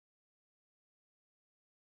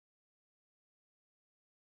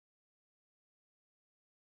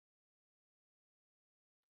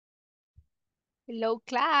Hello,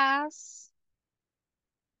 class.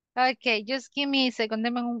 Okay, just give me a second.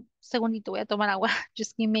 Deme un segundito, voy a tomar agua.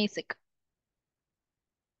 Just give me a sec.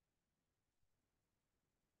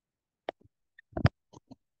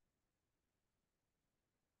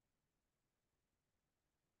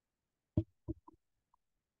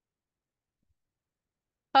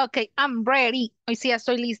 Okay, I'm ready. Hoy sí ya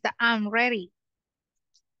estoy lista. I'm ready.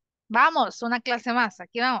 Vamos, una clase más.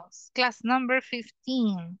 Aquí vamos. Class number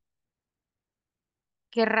 15.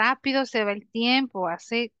 Qué rápido se va el tiempo.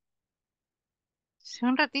 Hace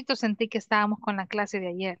un ratito sentí que estábamos con la clase de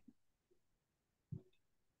ayer.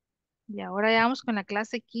 Y ahora ya vamos con la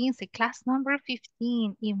clase 15. Class number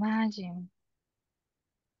 15. Imagine.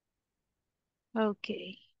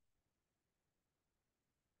 Okay.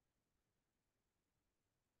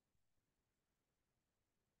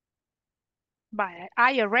 Vale,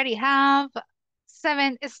 I already have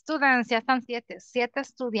 7 students. Ya están siete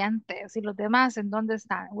estudiantes. ¿Y los demás en dónde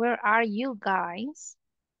están? Where are you guys?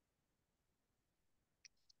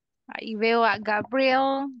 Ahí veo a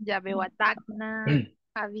Gabriel, ya veo a Dagna,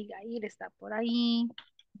 Abigail está por ahí,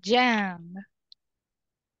 Jan,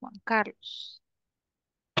 Juan Carlos.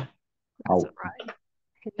 That's all Au. right.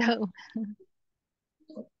 Hello.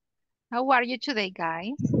 How are you today,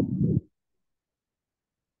 guys?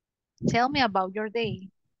 Tell me about your day.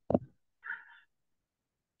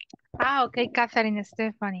 Ah, okay, Catherine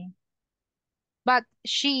Stephanie. But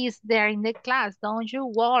she is there in the class, don't you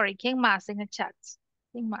worry. ¿Quién más en el chat?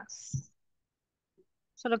 ¿Quién más?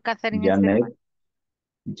 Solo Catherine Janet, Stephanie.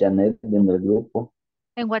 Janet en el grupo.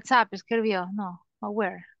 En WhatsApp escribió, no, ¿o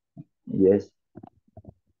where? Yes,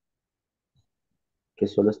 que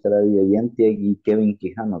solo estará de oyente y Kevin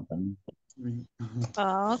Quijano también.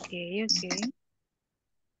 Ah, okay, okay.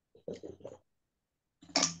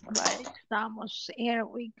 Vale, estamos. Here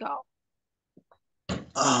we go.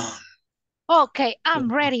 Okay, I'm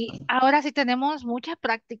ready. Ahora sí tenemos mucha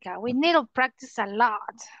práctica. We need to practice a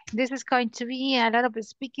lot. This is going to be a lot of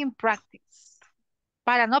speaking practice.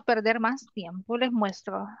 Para no perder más tiempo, les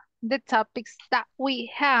muestro the topics that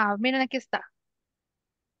we have. Miren, aquí está.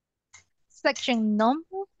 Section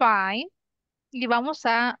number 5. Y vamos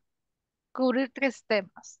a cubrir 3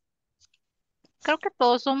 temas. Creo que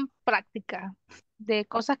todos son práctica de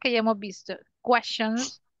cosas que ya hemos visto.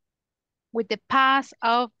 Questions with the past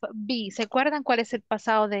of be. ¿Se acuerdan cuál es el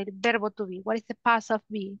pasado del verbo to be? What is the past of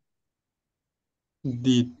be?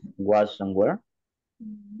 Did. Was and where.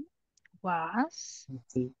 Mm, Was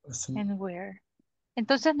Sí, así. and where.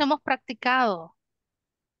 Entonces no hemos practicado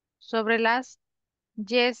sobre las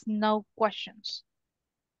yes, no questions.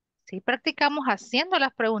 Sí, practicamos haciendo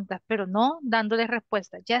las preguntas, pero no dándole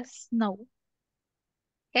respuesta. Yes, no.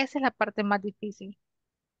 Esa es la parte más difícil.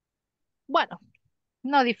 Bueno,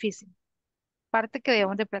 no difícil. Parte que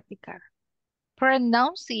debemos de practicar.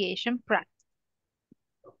 Pronunciation practice.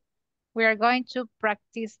 We are going to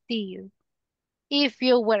practice these. If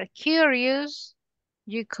you were curious,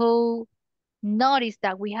 you could notice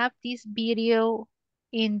that we have this video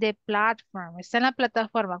in the platform. Está en la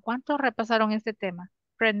plataforma. ¿Cuántos repasaron este tema?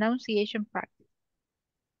 Pronunciation practice.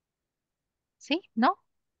 ¿Sí? ¿No?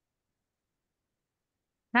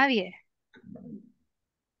 Nadie.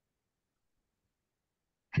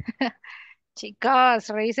 Chicos,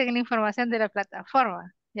 revisen la información de la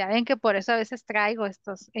plataforma. Ya ven que por eso a veces traigo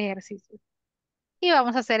estos ejercicios. Y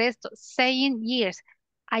vamos a hacer esto. Saying years.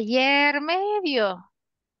 Ayer medio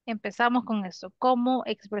empezamos con esto. ¿Cómo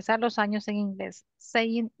expresar los años en inglés?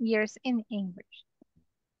 Saying years in English.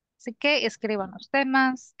 Así que escriban los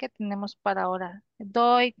temas que tenemos para ahora.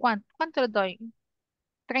 ¿Cuánto le doy?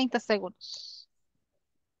 30 segundos.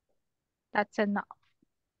 That's enough.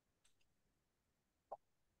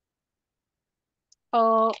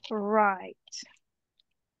 All right.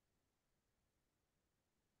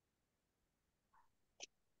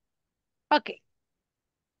 Okay.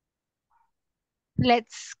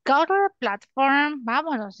 Let's go to the platform.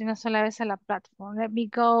 Vámonos de una sola vez a la platform. Let me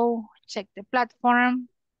go check the platform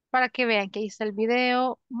para que vean que ahí está el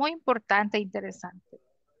video. Muy importante e interesante.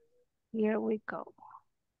 Here we go.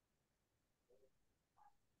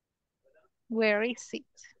 Where is it?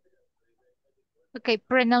 Okay,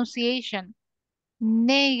 pronunciation.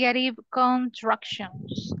 Negative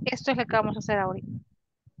contractions. Esto es lo que vamos a hacer ahorita.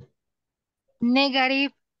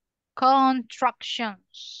 Negative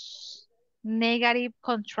contractions. Negative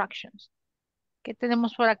contractions. ¿Qué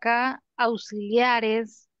tenemos por acá?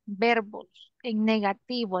 Auxiliares, verbos en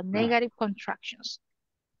negativo, negative contractions.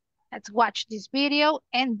 Let's watch this video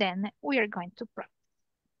and then we are going to practice.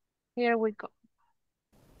 Here we go.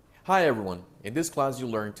 Hi everyone, in this class you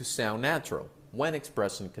learn to sound natural when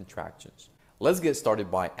expressing contractions. Let's get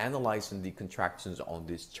started by analyzing the contractions on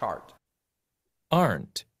this chart.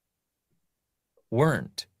 Aren't,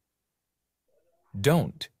 weren't,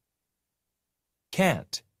 don't,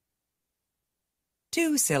 can't.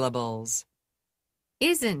 2 syllables.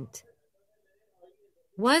 Isn't,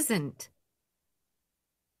 wasn't,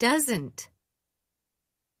 doesn't,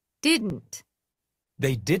 didn't.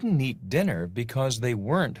 They didn't eat dinner because they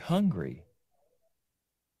weren't hungry.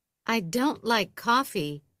 I don't like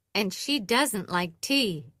coffee, and she doesn't like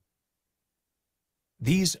tea.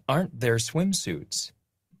 These aren't their swimsuits.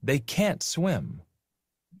 They can't swim.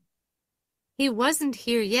 He wasn't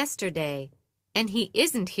here yesterday, and he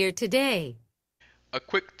isn't here today. A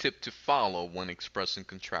quick tip to follow when expressing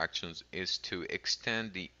contractions is to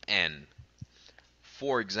extend the N.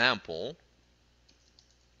 For example,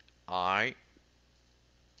 I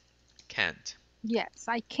can't. Yes,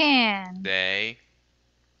 I can. They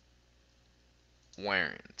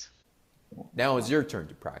weren't. Now it's your turn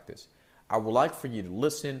to practice. I would like for you to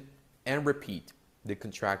listen and repeat the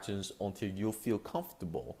contractions until you feel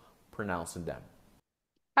comfortable pronouncing them.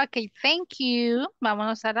 Okay, thank you.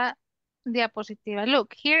 Vámonos a la diapositiva.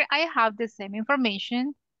 Look, here I have the same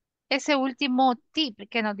information. Ese último tip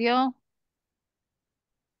que nos dio,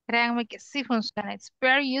 créanme que sí funciona. It's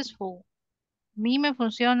very useful. A mí me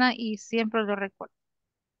funciona y siempre lo recuerdo.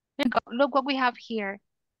 Look what we have here.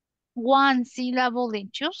 One syllable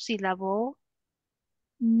and two syllable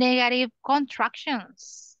negative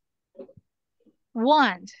contractions.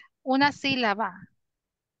 One, una sílaba.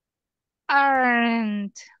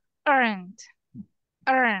 Earned, earned,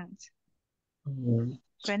 earned.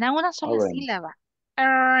 Suena una sola Orange. sílaba.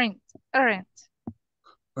 Earned, earned.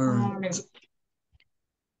 Earned.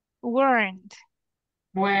 Weren't,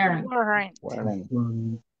 Weren't. weren't.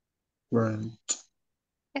 Weren't. Weren't.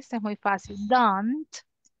 Este es muy fácil. Don't,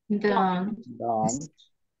 Don't. Don't.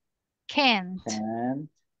 can't. Can't.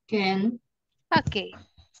 Can. Okay.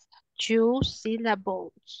 Two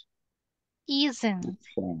syllables. Isn't,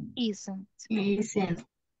 Isn't. isn't. Isn't.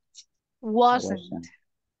 Wasn't,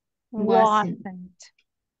 Wasn't. wasn't.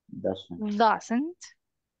 Doesn't. Doesn't,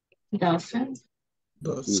 Doesn't.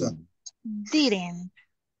 Doesn't. didn't,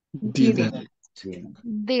 Didn't.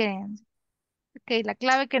 Didn't. didn't. Ok, la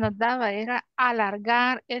clave que nos daba era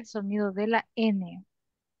alargar el sonido de la N.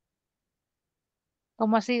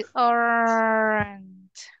 Como así, earned.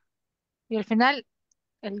 Y al final,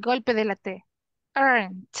 el golpe de la T.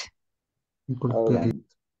 Earned. Golpe. Orange.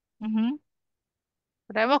 Ujú.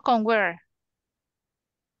 Probemos con were.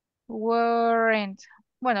 Weren't.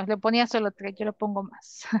 Bueno, le ponía solo tres, yo lo pongo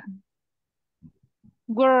más.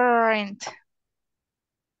 Weren't.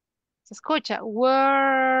 ¿Se escucha?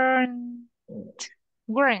 Weren't.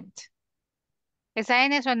 Weren't. Esa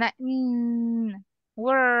N suena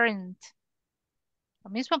weren't. Lo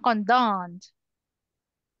mismo con don't.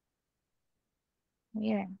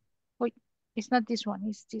 Miren. Uy, it's not this one,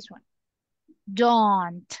 it's this one.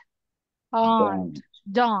 Don't. Don't.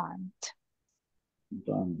 Don't.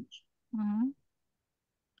 Don't. Ujú.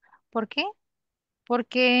 ¿Por qué?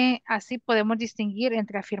 Porque así podemos distinguir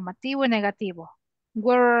entre afirmativo y negativo.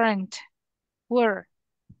 Weren't, were,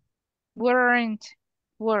 weren't,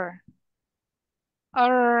 were,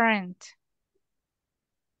 aren't,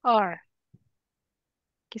 are.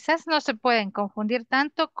 Quizás no se pueden confundir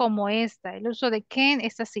tanto como esta. El uso de can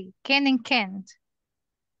es así. Can and can't.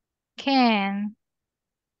 Can,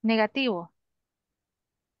 negativo.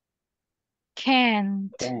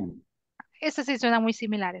 Can't. Can. Esas sí suenan muy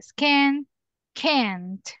similares. Can,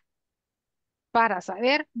 can't. Para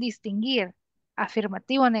saber distinguir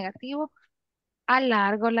afirmativo o negativo,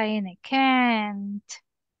 alargo la N. Can't.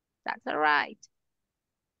 That's all right.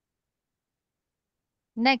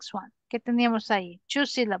 Next one. ¿Qué teníamos ahí? Two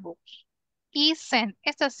syllables. Isn't.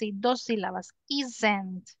 Esta sí, dos sílabas.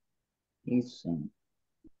 Isn't. Isn't.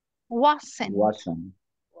 Wasn't. Wasn't.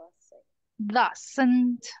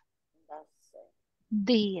 Doesn't.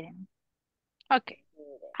 Didn't. Okay.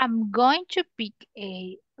 I'm going to pick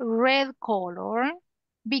a red color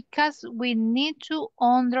because we need to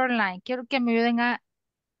underline. Quiero que me ayuden a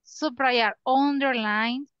subrayar.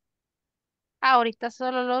 Underline. Ahorita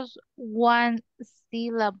solo los one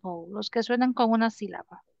syllable, los que suenan con una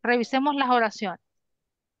sílaba. Revisemos las oraciones.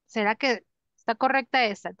 ¿Será que está correcta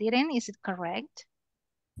esta? Didn't, is it correct?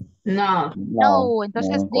 No. No,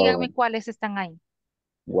 entonces díganme Incorrect. cuáles están ahí.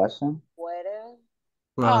 Wasn't.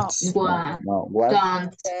 Was. One. No. Was.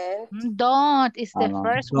 Don't. Don't is the no.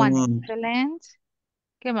 first one. Don't. Excellent.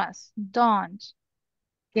 ¿Qué más? Don't.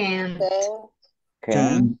 Can't.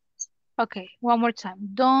 Can. Okay, one more time.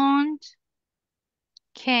 Don't,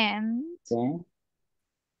 can't, Can.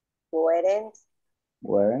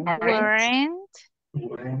 weren't, weren't,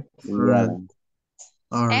 weren't, and,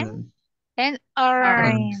 Aren't. and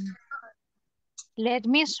Aren't. aren't. Let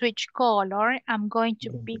me switch color. I'm going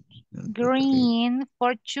to pick green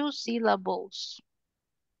for 2 syllables.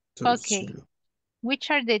 Okay,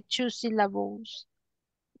 which are the 2 syllables?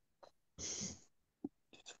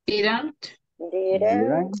 Didn't.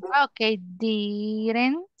 didn't, Okay,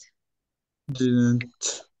 didn't, Didn't.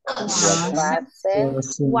 Was.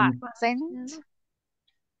 Wasn't. wasn't,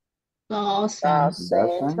 Doesn't.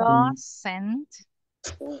 doesn't,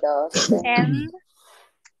 doesn't, and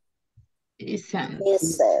Isn't.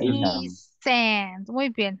 isn't, isn't. Muy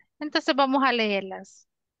bien. Entonces vamos a leerlas.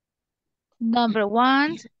 Number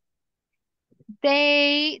 1,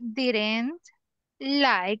 they didn't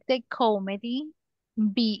like the comedy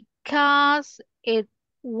because it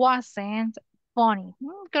wasn't funny.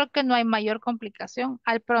 Creo que no hay mayor complicación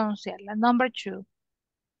al pronunciarla. Number 2,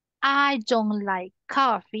 I don't like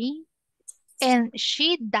coffee and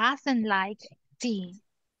she doesn't like tea.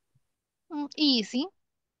 Easy.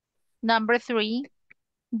 Number 3,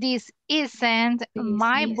 this isn't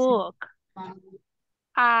my book.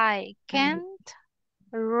 I can't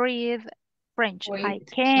read French. I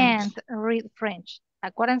can't read French.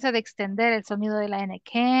 Acuérdense de extender el sonido de la N.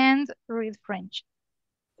 Can't read French.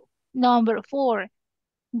 Number 4,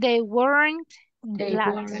 they weren't in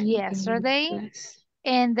class yesterday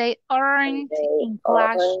and they aren't in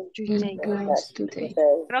class today.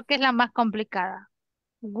 Creo que es la más complicada.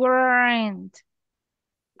 Weren't,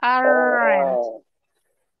 aren't,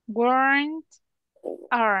 weren't,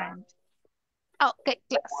 aren't. Okay,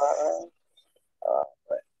 class.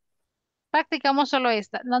 Practicamos solo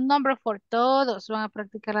esta. La number 4, todos van a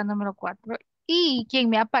practicar la número 4. Y quien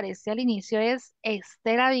me aparece al inicio es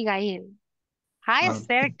Esther Abigail. Hi,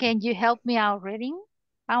 Esther, can you help me out reading?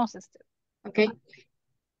 Vamos, Esther. Okay.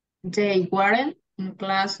 They weren't in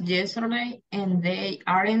class yesterday and they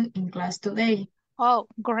aren't in class today. Oh,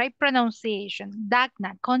 great pronunciation.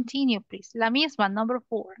 Dagna, continue, please. La misma, number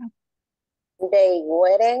 4. They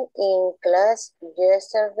weren't in class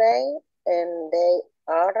yesterday and they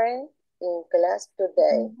aren't in class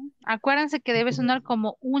today. Acuérdense que debe sonar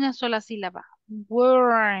como una sola sílaba.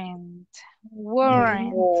 Weren't.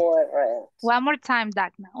 Weren't. Weren't. One more time,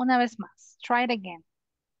 Dagna. Una vez más. Try it again.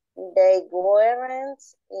 They weren't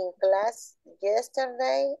in class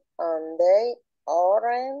yesterday and they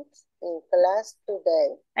aren't in class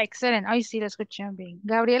today. Excellent. Hoy sí lo escuché bien.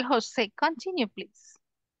 Gabriel José, continue, please.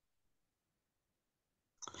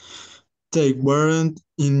 They weren't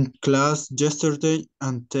in class yesterday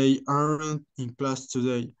and they aren't in class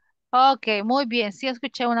today. Ok, muy bien. Sí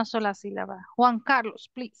escuché una sola sílaba. Juan Carlos,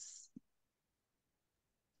 please.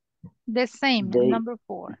 The same, they, number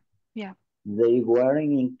 4. Yeah. they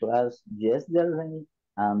weren't in class yesterday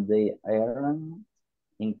and they aren't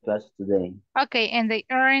in class today. Okay, and they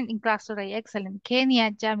aren't in class today. Excellent.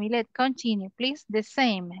 Kenya, Jamilet, continue, please. The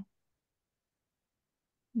same.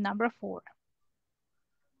 Number 4.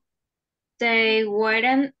 They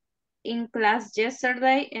weren't in class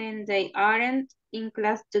yesterday and they aren't in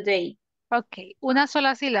class today. Okay, una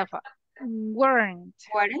sola sílaba. Weren't.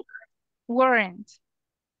 Weren't? Weren't.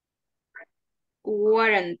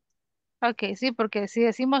 Weren't. Ok, sí, porque si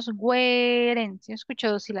decimos weren't, yo escucho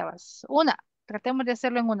 2 sílabas. Una, tratemos de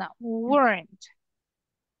hacerlo en una. Weren't.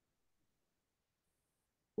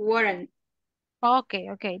 Weren't. Okay,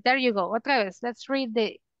 okay, there you go. Otra vez, let's read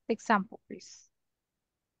the example, please.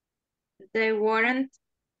 They weren't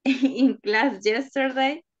in class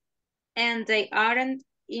yesterday and they aren't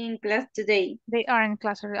in class today. They are in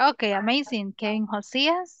class already. Okay, amazing. Kevin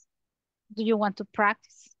Josias, do you want to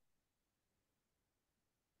practice?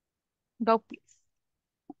 Go, please.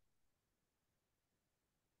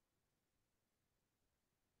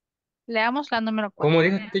 Leamos la número 4. ¿Cómo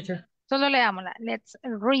dijo, teacher? Solo leámosla. Let's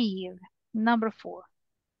read number 4.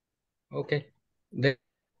 Okay.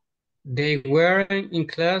 They were in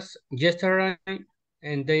class yesterday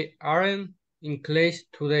and they aren't in class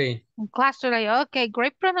today. In class today. Okay,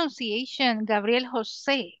 great pronunciation, Gabriel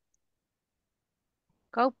Jose.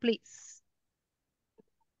 Go, please.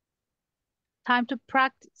 Time to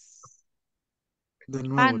practice. De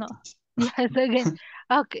nuevo, no. teacher. Yes, again.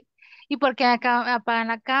 Okay. ¿Y por qué apagan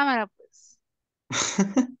la cámara, pues?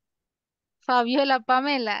 Fabiola,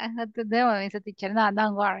 Pamela. No tenemos, dice teacher. No,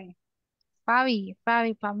 don't worry. Fabi,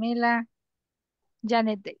 Pamela,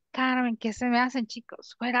 Janet, Carmen, ¿qué se me hacen,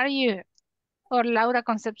 chicos? Where are you? Or Laura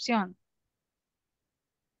Concepción.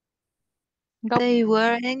 Go. They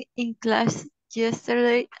weren't in class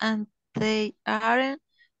yesterday and they aren't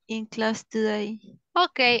in class today.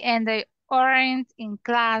 Okay, and they aren't in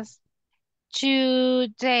class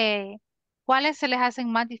today. ¿Cuáles se les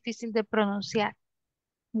hacen más difícil de pronunciar?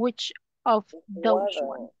 Which of those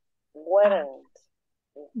one? Weren't.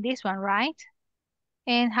 This one, right?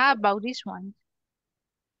 And how about this one?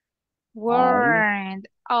 Are. Weren't,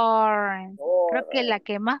 aren't. Creo que la Weren't.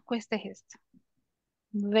 que más cuesta es esta.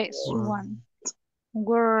 This Yes. one.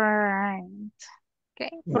 Weren't. Okay,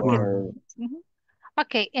 porque... Were. Ujú.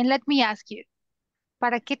 Okay, and let me ask you.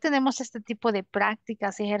 ¿Para qué tenemos este tipo de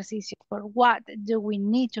prácticas y ejercicios? For what do we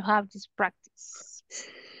need to have this practice?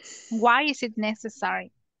 Why is it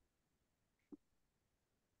necessary?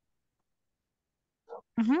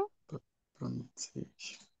 Ujú.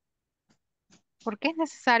 Pronunciation. ¿Por qué es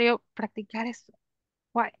necesario practicar esto?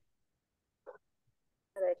 Why?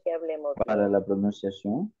 Para que hablemos Para bien. la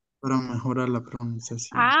pronunciación. Para mejorar la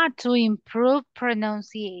pronunciación. Ah, to improve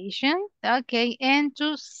pronunciation. Okay, and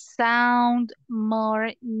to sound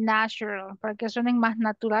more natural. Para que suenen más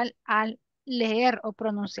natural al leer o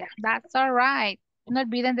pronunciar. That's all right. No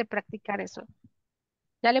olviden de practicar eso.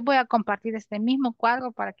 Ya les voy a compartir este mismo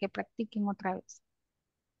cuadro para que practiquen otra vez.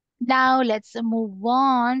 Now let's move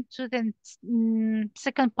on to the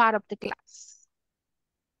second part of the class.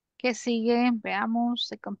 ¿Qué sigue? Veamos,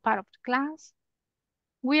 second part of the class.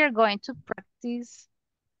 We are going to practice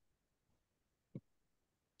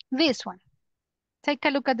this one. Take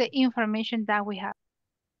a look at the information that we have.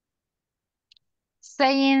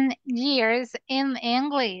 Saying years in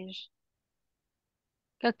English.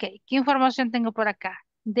 Ok, ¿qué información tengo por acá?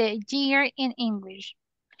 The year in English.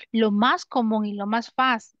 Lo más común y lo más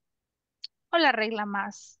fácil, o la regla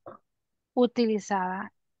más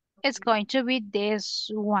utilizada, is going to be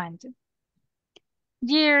this one.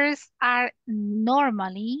 Years are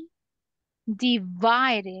normally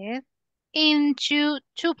divided into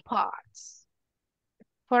two parts.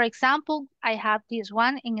 For example, I have this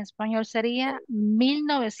one, en español sería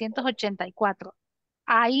 1984.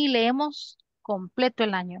 Ahí leemos completo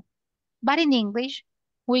el año. But in English,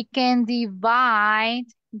 we can divide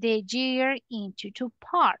the year into two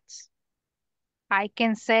parts. I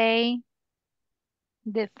can say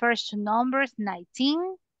the first number is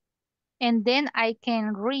 19, and then I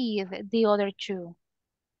can read the other two.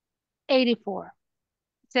 84.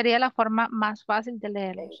 Sería la forma más fácil de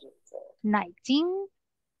leerlos.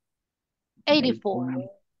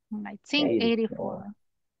 1984. 1984.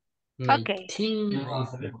 Ok,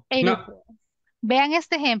 84. Vean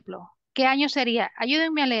este ejemplo. ¿Qué año sería?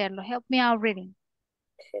 Ayúdenme a leerlo. Help me out reading.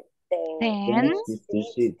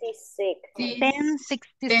 1066.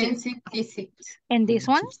 1066. And this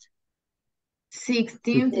one?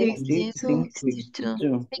 1652.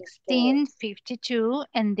 1652.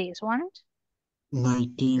 And this one?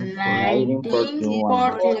 1941.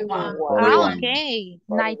 1941. Okay.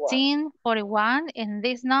 1941. And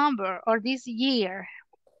this number or this year?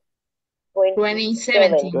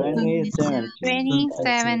 2017.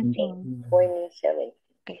 2017.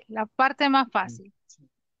 Okay. La parte más fácil.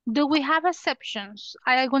 Do we have exceptions?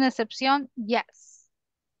 ¿Hay alguna excepción? Yes.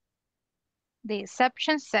 The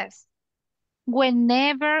exception says,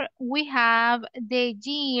 whenever we have the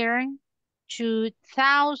year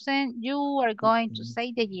 2000, you are going to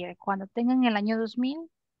say the year. Cuando tengan el año 2000,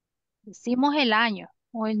 decimos el año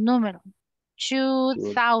o el número.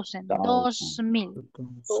 2000, 2000.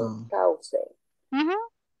 2000.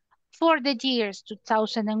 For the years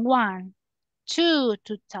 2001 to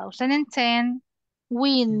 2010,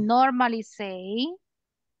 we normally say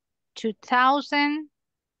 2000,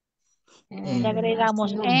 le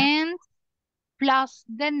agregamos and plus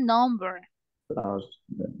the number.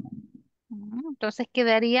 Entonces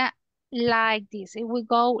quedaría like this. It will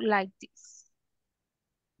go like this.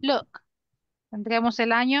 Look, tendríamos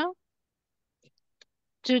el año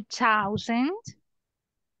 2000.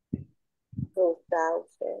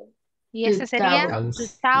 2000. Y ese sería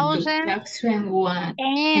 2001.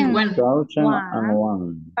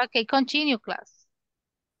 2001. Okay, continue class.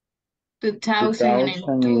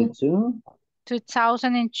 2002.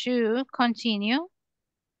 2002, continue.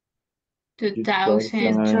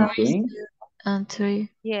 2003. And 3.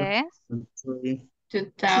 Yes.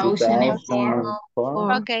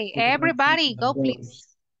 2004. Okay, everybody, go please.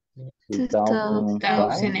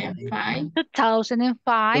 2005.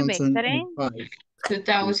 2005, excellent.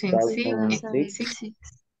 2006.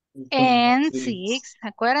 And 6,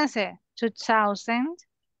 acuérdense. 2000.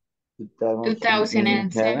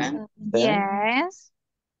 2007. Yes.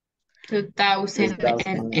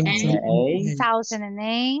 2008.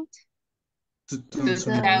 2008.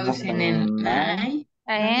 2009.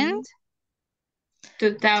 And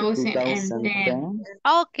 2010. 2010.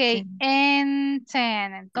 Ok, en 10.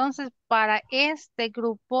 Entonces, para este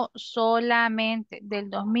grupo solamente del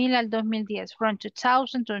 2000 al 2010, from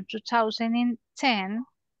 2000 to 2010,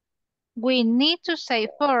 we need to say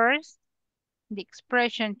first the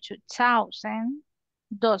expression 2000,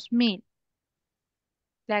 2000.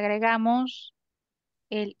 Le agregamos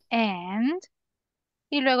el and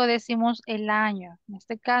y luego decimos el año. En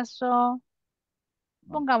este caso,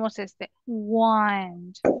 pongamos este,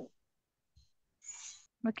 one.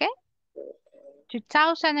 ¿Ok?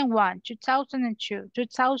 2001, 2002,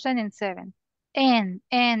 2007. N.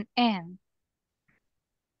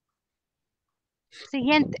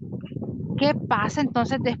 Siguiente. ¿Qué pasa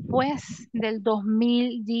entonces después del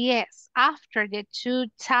 2010? After the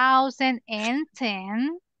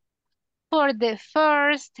 2010, for the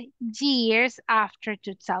first years after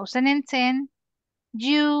 2010,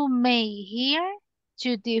 you may hear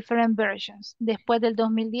two different versions. Después del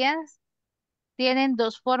 2010, tienen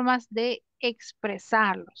dos formas de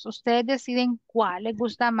expresarlos. Ustedes deciden cuál les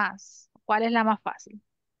gusta más, cuál es la más fácil.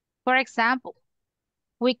 For example,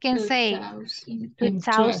 we can say 2012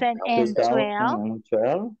 2012.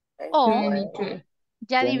 o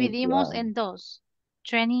ya dividimos 2012. en dos,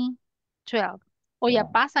 2012. O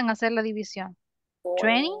ya pasan a hacer la división,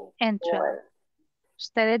 20 and 12.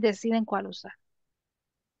 Ustedes deciden cuál usar.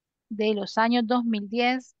 De los años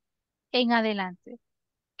 2010 en adelante.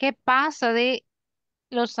 ¿Qué pasa de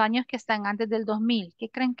los años que están antes del 2000?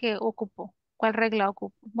 ¿Qué creen que ocupó? ¿Cuál regla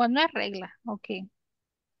ocupó? Bueno, no es regla, ok.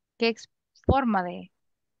 Forma de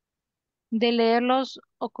leerlos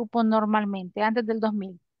ocupo normalmente antes del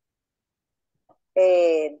 2000?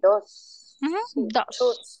 Dos. Ujú, Sí,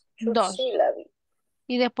 dos. Dos. sílabas.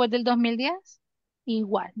 Y después del 2010,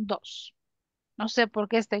 igual, dos. No sé por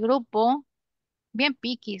qué este grupo, bien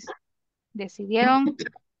piquis, decidieron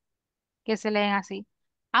que se leen así.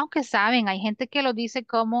 Aunque saben, hay gente que lo dice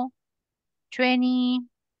como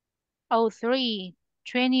 2003,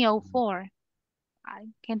 2004.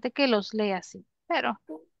 Hay gente que los lee así, pero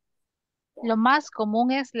lo más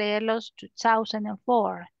común es leerlos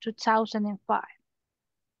 2004, 2005.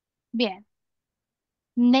 Bien,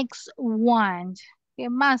 next one. ¿Qué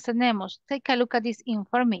más tenemos? Take a look at this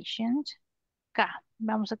information. Acá,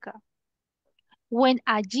 vamos acá. When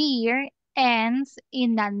a year ends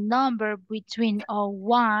in a number between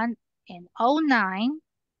 01 and 09,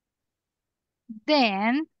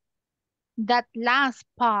 then that last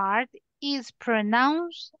part is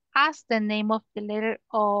pronounced as the name of the letter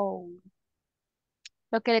O.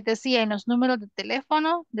 Lo que les decía, en los números de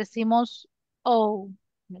teléfono decimos O.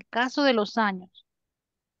 En el caso de los años,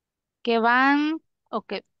 que van o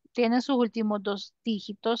que tienen sus últimos dos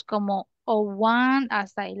dígitos como 01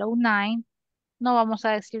 hasta el 09, no vamos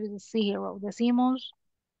a decir zero, decimos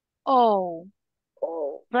O.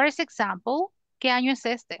 First example, ¿qué año es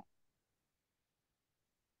este?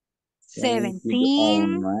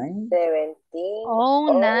 1709.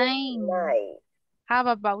 1709. How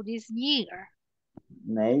about this year?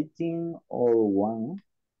 1901.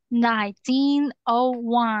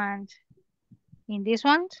 1901. In this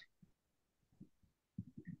one,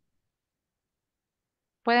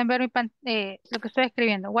 pueden ver lo que estoy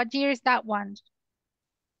escribiendo. What year is that one?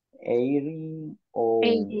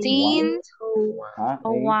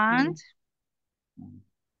 1801.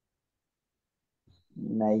 1801.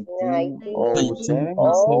 1907.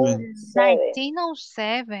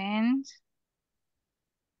 1907.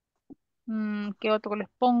 ¿Qué otro les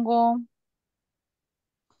pongo?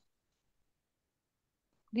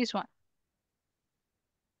 This one.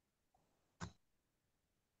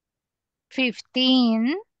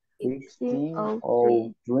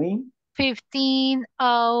 1503.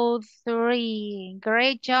 1503.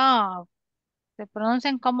 Great job. Se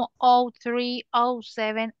pronuncian como 03,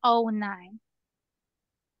 07, 09.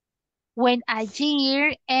 When a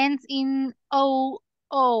year ends in 00,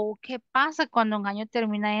 ¿qué pasa cuando un año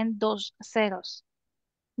termina en dos ceros?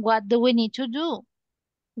 What do we need to do?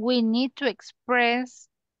 We need to express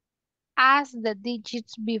as the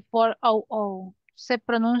digits before 00. Se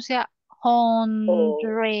pronuncia 100,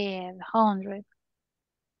 100,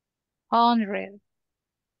 100.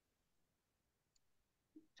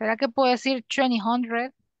 ¿Será que puedo decir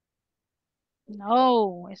 2000?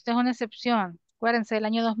 No, esta es una excepción. Acuérdense, el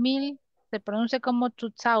año 2000 se pronuncia como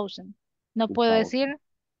 2000. No puedo 2000. decir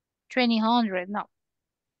 2000, no.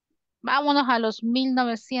 Vámonos a los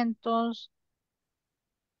 1900.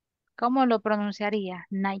 ¿Cómo lo pronunciaría?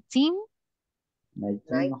 1900.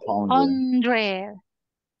 1900.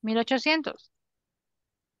 1800.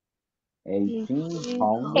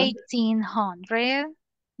 1800.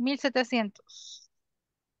 1800. 1700.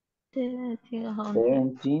 1700.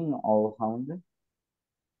 1700.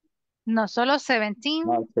 No, solo 17.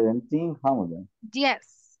 No, 1700.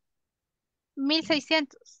 Yes.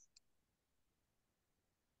 1600.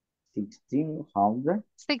 1600.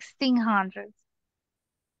 1600.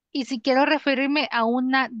 Y si quiero referirme a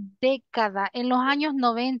una década, en los años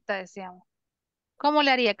 90, decíamos. ¿Cómo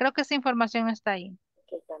le haría? Creo que esa información no está ahí.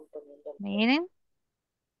 ¿Qué están poniendo? Miren,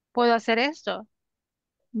 puedo hacer esto.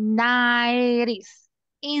 90s.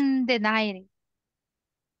 In the 90s.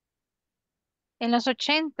 En los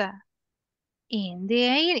 80. In the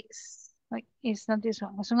 80s. Like, it's not this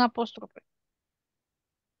one. Es un apóstrofe.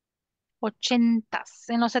 80s.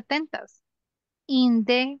 En los 70s. In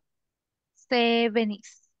the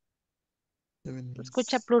 70s.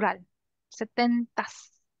 Escucha plural.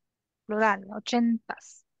 70s. Plural.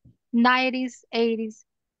 80s. 90s, 80s,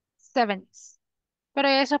 70s. Pero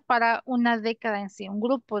eso es para una década en sí, un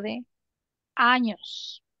grupo de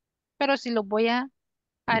años. Pero si los voy a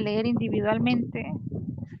leer individualmente,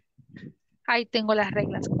 ahí tengo las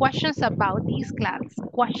reglas. Questions about this class.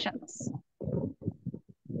 Questions.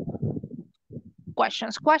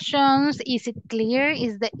 Questions, questions. Is it clear?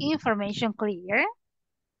 Is the information clear?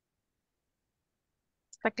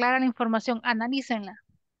 ¿Está clara la información? Analícenla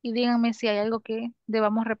y díganme si hay algo que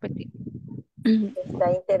debamos repetir.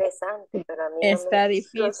 Está interesante, pero a mí Está no se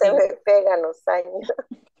difícil. me pegan los años.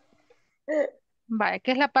 Vaya,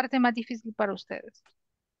 ¿qué es la parte más difícil para ustedes?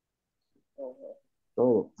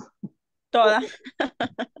 Todo. Toda.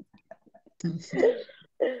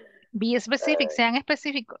 Be specific, sean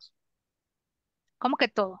específicos. ¿Cómo que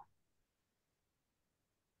todo?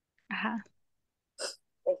 Ajá.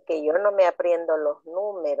 Es que yo no me aprendo los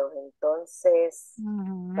números, entonces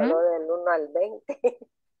Ujú. solo del 1 al 20.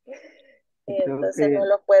 Y Creo entonces que no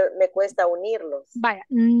los puedo, me cuesta unirlos. Vaya,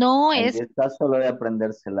 no ahí es está solo de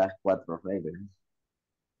aprenderse las 4 reglas.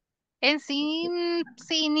 en sí,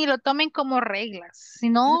 sí, ni lo tomen como reglas,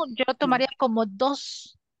 sino yo lo tomaría como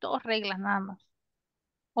dos reglas nada más,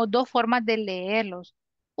 o dos formas de leerlos.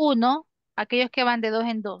 Uno, aquellos que van de dos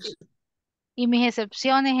en dos, y mis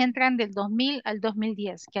excepciones entran del 2000 al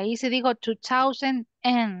 2010, que ahí se dijo 2000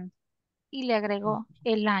 and, y le agregó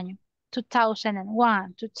el año,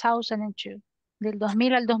 2001, 2002. Del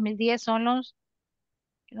 2000 al 2010 son los,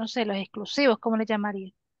 no sé, los exclusivos, ¿cómo le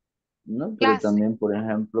llamaría? No, pero Clase. también, por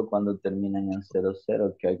ejemplo, cuando terminan en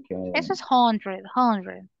 00, que hay que... Eso es 100.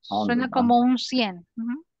 Suena 100, como un 100.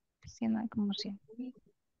 Ujú. Suena como 100.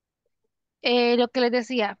 Lo que les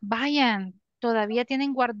decía, vayan, todavía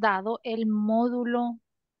tienen guardado el módulo,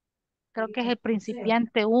 creo que es el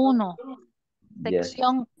principiante 1, Yes.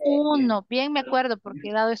 sección 1. Bien me acuerdo porque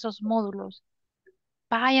he dado esos módulos.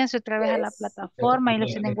 Váyanse otra vez a la plataforma y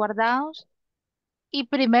los tienen guardados. Y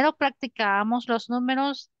primero practicábamos los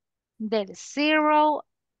números del 0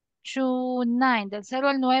 to 9, del 0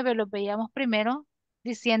 al 9 los veíamos primero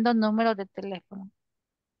diciendo números de teléfono.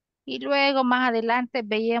 Y luego más adelante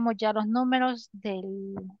veíamos ya los números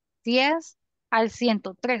del 10 al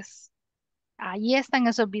 103. Ahí están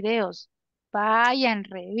esos videos. Vayan,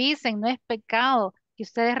 revisen, no es pecado que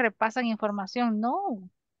ustedes repasan información, no.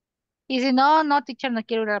 Y si no, no, teacher, no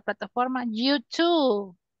quiero ir a la plataforma.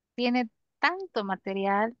 YouTube tiene tanto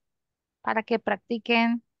material para que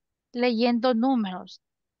practiquen leyendo números.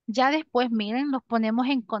 Ya después, miren, los ponemos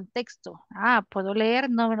en contexto. Ah, puedo leer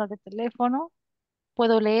números de teléfono,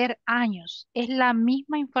 puedo leer años. Es la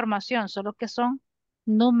misma información, solo que son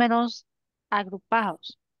números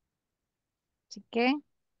agrupados. Así que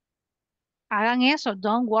hagan eso,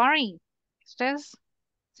 don't worry. Esto es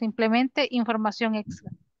simplemente información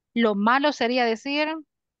extra. Lo malo sería decir,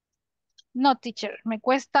 no, teacher, me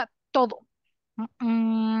cuesta todo.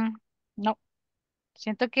 No,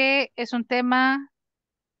 siento que es un tema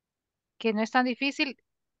que no es tan difícil.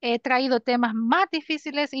 He traído temas más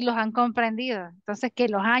difíciles y los han comprendido. Entonces, que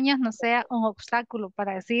los años no sea un obstáculo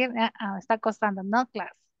para decir, me está costando. No,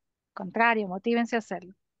 clase. Contrario, motívense a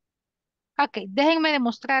hacerlo. Ok, déjenme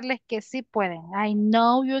demostrarles que sí pueden. I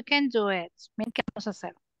know you can do it. Miren qué vamos a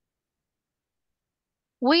hacer.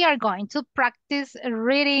 We are going to practice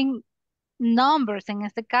reading numbers, en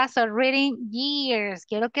este caso, reading years.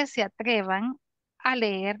 Quiero que se atrevan a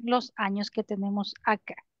leer los años que tenemos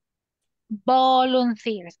acá.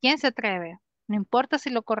 Volunteers. ¿Quién se atreve? No importa si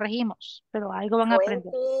lo corregimos, pero algo van a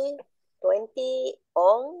aprender. 20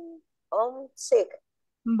 on sick.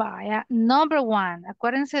 Vaya, number one.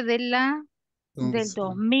 Acuérdense de del Entonces,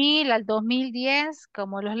 2000 al 2010,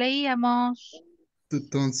 como los leíamos.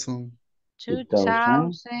 2000. 2000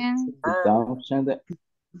 2006.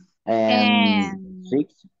 and...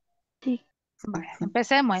 Vaya,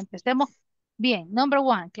 empecemos bien. Number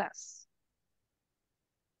one, class.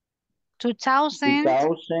 2006.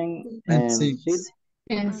 6.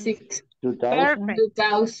 and 6. 2000. Perfect.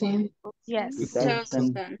 2000. Yes.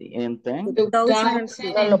 2010. No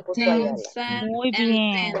lo puso 2010. Ayala. Muy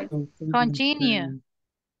bien. Continue.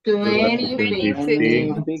 2015.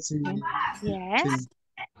 2015. Yes.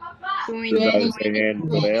 2020.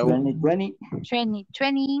 2020.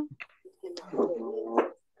 2020.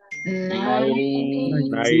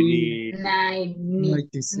 90.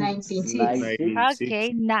 96. 96.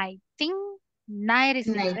 Okay.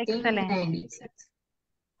 1996. Excellent.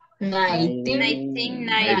 1990.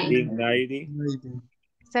 1990.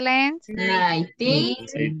 Excellent.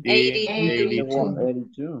 1982.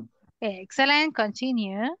 82. Excellent.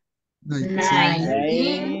 Continue.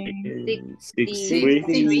 1963.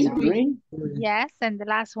 63. Yes. And the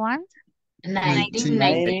last one.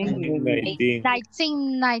 1919.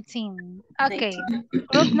 1919. Okay.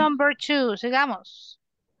 Group number 2. Sigamos.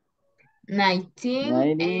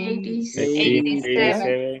 1987.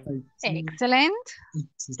 1987. Excellent.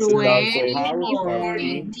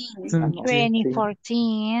 2014.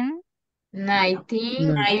 2014. 1983.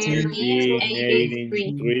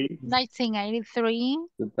 1983. 2000.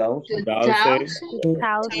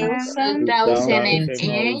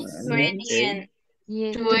 2000. 2008.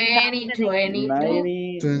 Yeah,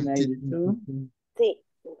 2022. 92. Sí,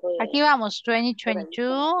 voy a Aquí vamos,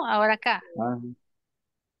 2022. Ahora acá.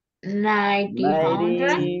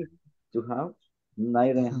 1900. 200.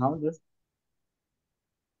 1900.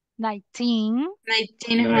 19.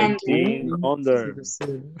 1900.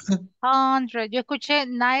 100. Yo escuché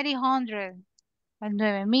 900.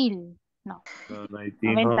 9000. No, 1900.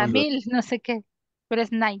 90,000. No sé qué. Pero es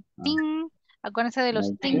 19. Acuérdense de los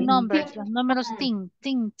teen 19. numbers. Los números teen.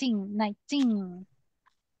 19.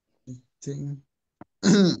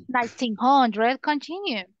 1900.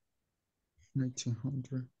 Continue.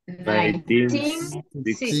 1900. 1916.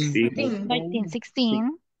 1916.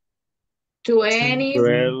 2055.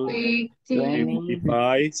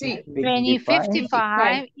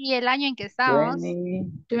 2055. Y el año en que estamos.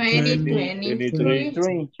 2023. 2023.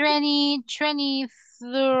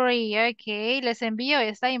 Ok, les envío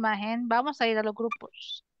esta imagen. Vamos a ir a los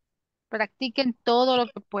grupos. Practiquen todo lo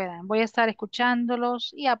que puedan. Voy a estar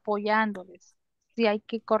escuchándolos y apoyándoles. Si hay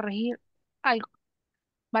que corregir algo.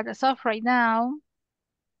 But as of right now,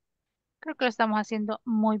 creo que lo estamos haciendo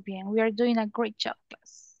muy bien. We are doing a great job,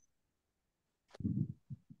 class.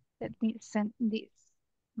 Let me send this.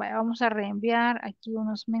 Vaya, vamos a reenviar aquí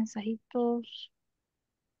unos mensajitos.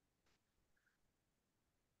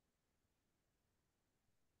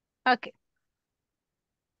 Ok.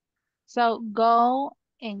 So go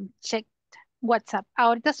and check WhatsApp.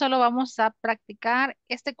 Ahorita solo vamos a practicar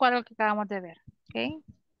este cuadro que acabamos de ver. Ok.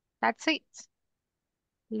 That's it.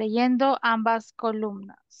 Leyendo ambas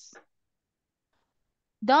columnas.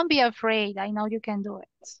 Don't be afraid. I know you can do it.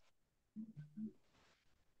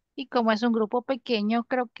 Y como es un grupo pequeño,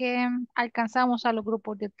 creo que alcanzamos a los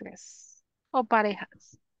grupos de 3 o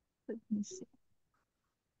parejas. Let me see.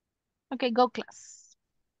 Okay, go class.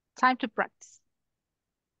 Time to practice.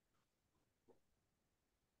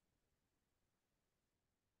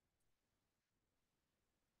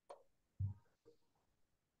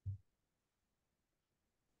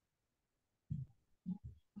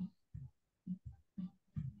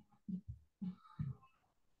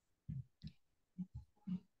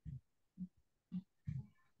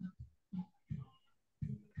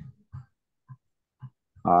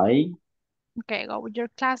 Hi. Okay, go with your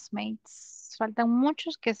classmates. Faltan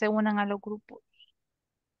muchos que se unan a los grupos.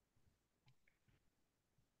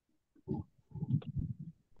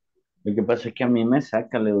 Lo que pasa es que a mí me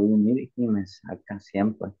saca, le doy unir y me saca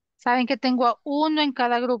siempre. Saben que tengo a uno en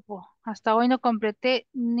cada grupo. Hasta hoy no completé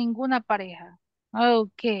ninguna pareja.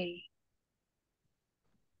 Ok.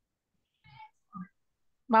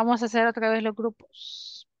 Vamos a hacer otra vez los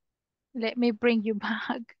grupos. Let me bring you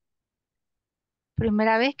back.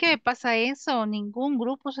 Primera vez que me pasa eso, ningún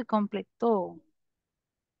grupo se completó.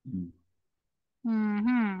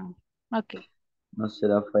 Ujú. Ok. No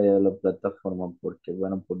será falla de la plataforma porque,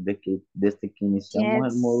 bueno, pues desde que iniciamos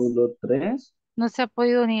el Yes. módulo 3, No se ha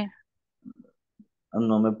podido unir.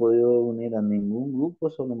 no me he podido unir a ningún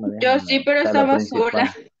grupo, solo me Yo dejan sí, pero a la estaba principal.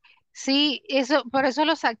 sola. Sí, eso, por eso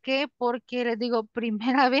lo saqué, porque les digo,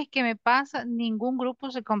 primera vez que me pasa, ningún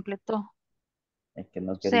grupo se completó. Es que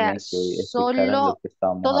no O sea, querían que hoy explicaran lo solo, que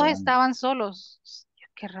estábamos todos hablando. estaban solos.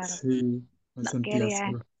 Qué raro. Sí, me No sentía quería.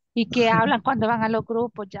 solo. Y que hablan cuando van a los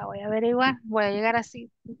grupos, ya voy a averiguar, voy a llegar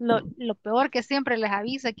así. Lo peor que siempre les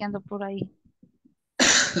avisa que ando por ahí.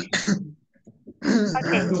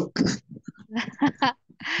 Ok.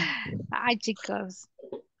 Ay, chicos.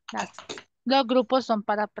 Los grupos son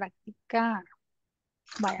para practicar. practicar.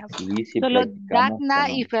 Vaya, Sí, sí, solo practicamos Dagna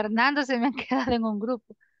y con... Fernando se me han quedado en un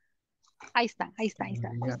grupo. Ahí están, ahí están, ahí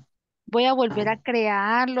están. Ya. Voy a volver a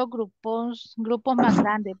crear los grupos más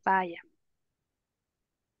grandes, vaya.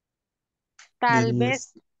 Tal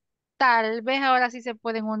vez, Denise. tal vez ahora sí se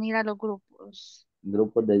pueden unir a los grupos.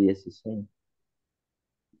 Grupos de 16.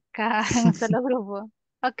 Cada en un solo grupo.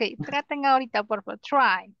 Ok, traten ahorita, por favor. Try.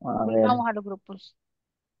 A ver, Volvamos a los grupos.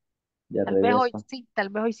 ya regreso. Tal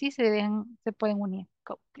vez hoy sí se pueden unir.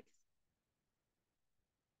 Go, please.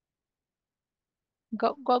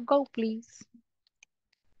 Go, go, go, please.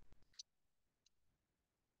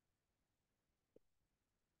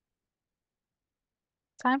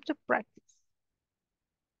 Time to practice.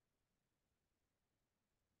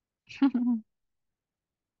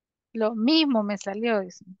 Lo mismo me salió.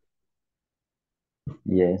 Dice.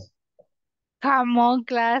 Yes. Come on,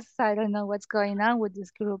 class. I don't know what's going on with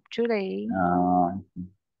this group today. Ah,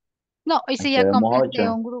 No, hoy sí aquí ya vemos completé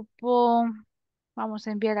 8. un grupo. Vamos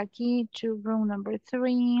a enviar aquí to room number 3.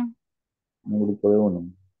 Un grupo de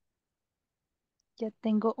 1. Ya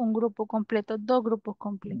tengo un grupo completo, 2 grupos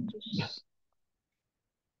completos.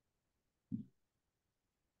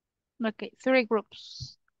 Ok, 3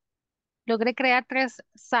 groups. Logré crear 3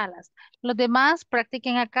 salas. Los demás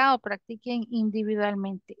practiquen acá o practiquen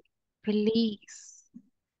individualmente. Please.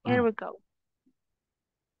 Here we go.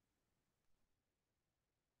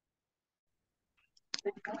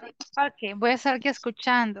 Ok, voy a estar aquí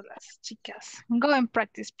escuchándolas, chicas. Go and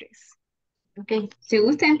practice, please. Ok, si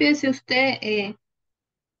gusta empiece usted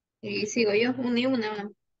y sigo yo, una y una.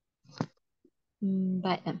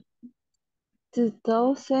 Vaya.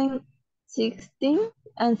 2016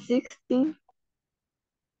 and 16.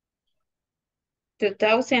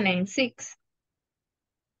 2006.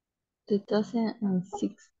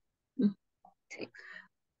 2006. Sí.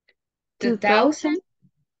 2000. 2000.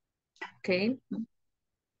 Ok.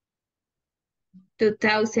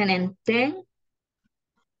 2010.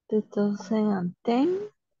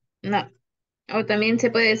 2010. No. O también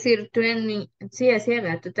se puede decir 20. Sí, así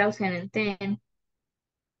era, 2010.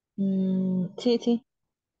 Sí, sí.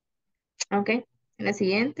 Ok. La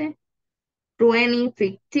siguiente.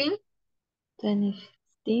 2015.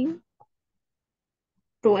 2015.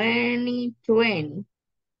 2020.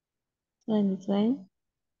 2020.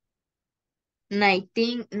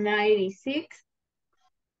 1996.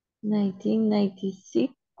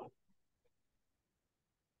 1996.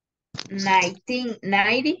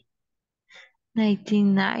 1990.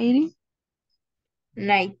 1990.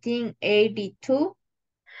 1982.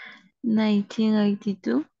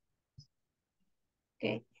 1982.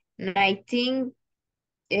 Okay.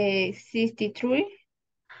 1963.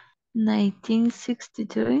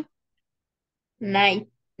 1963.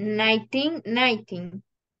 1919.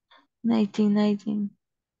 1919.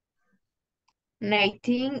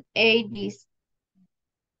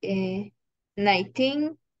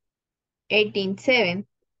 1980.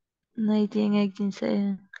 1987.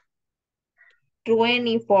 1987.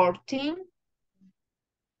 2014.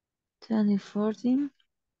 2014.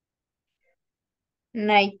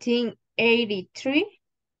 1983.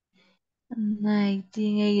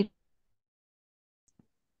 1980.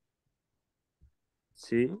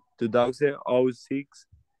 Sí, 2006.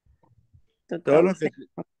 Todos los que,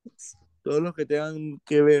 todos los que tengan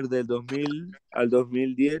que ver del 2000 al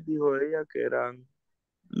 2010, dijo ella, que eran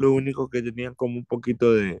los únicos que tenían como un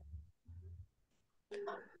poquito de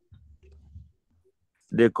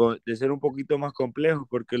ser un poquito más complejos,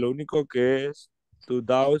 porque lo único que es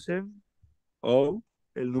 2000 o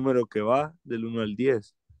el número que va del 1 al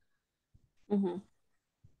 10.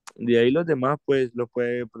 De ahí los demás, pues, los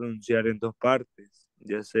puede pronunciar en dos partes,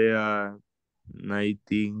 ya sea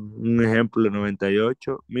 19, un ejemplo,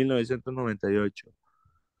 98, 1998,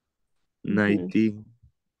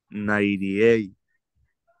 1998,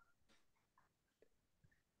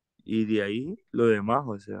 y de ahí lo demás,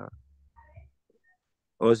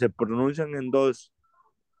 o se pronuncian en dos,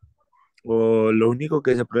 o lo único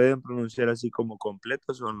que se pueden pronunciar así como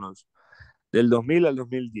completos son los del 2000 al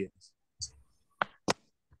 2010.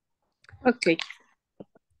 Ok.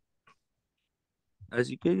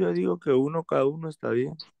 Así que yo digo que uno cada uno está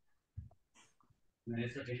bien.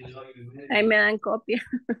 Ahí me dan copia.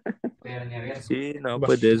 Sí, no,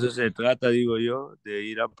 pues de eso se trata, digo yo, de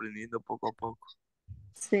ir aprendiendo poco a poco.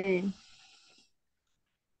 Sí.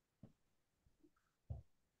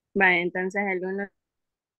 Vale, entonces el uno.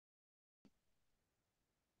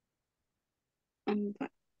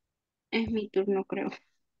 Es mi turno, creo.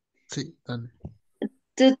 Sí, dale.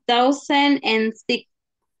 2006.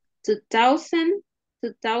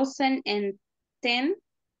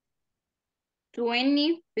 2000. 2010.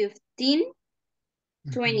 2015. 2020,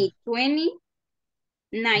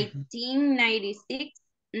 1996,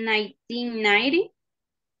 1990,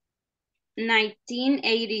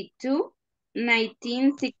 1982,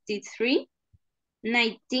 1963,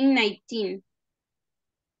 1919.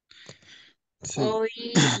 Sí.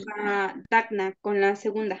 Hoy va Dagna con la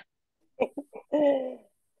segunda.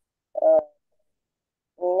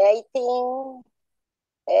 1987,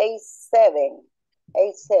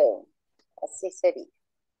 87, así sería.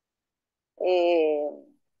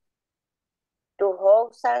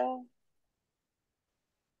 2000,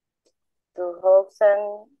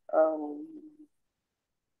 2000,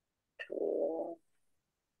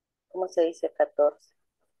 ¿cómo se dice 14?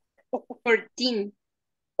 14.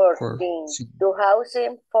 14,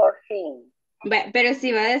 2014. Pero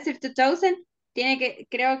si va a decir 2000,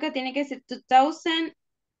 creo que tiene que ser 2014.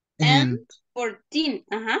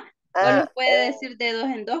 Ajá. O los puede decir de dos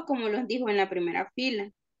en dos, como los dijo en la primera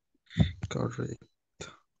fila. Correcto.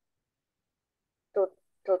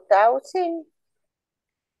 2000,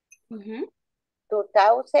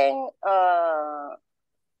 2000,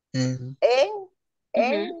 And,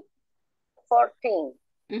 and 14.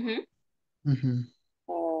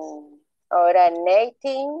 Ahora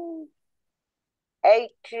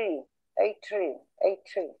 1983,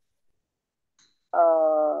 83.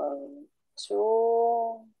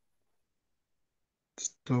 Two,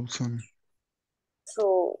 2000.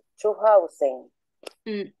 2000.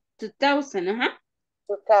 2000, ajá.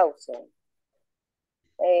 2000.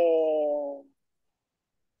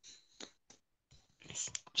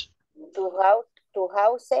 2000,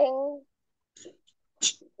 2000,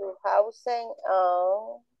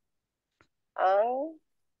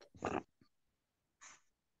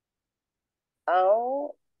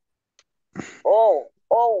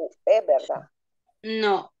 es verdad.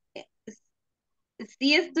 No.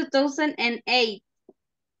 Sí es 2008. En age.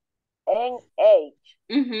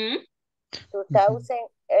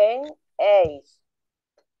 2008.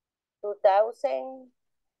 2020.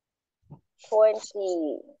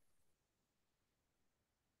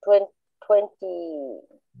 20.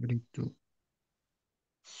 22.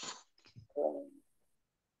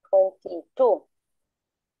 22.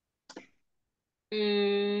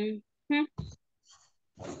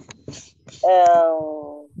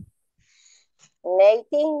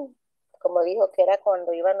 19, como dijo que era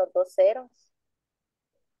cuando iban los dos ceros.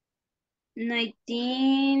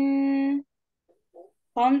 1900.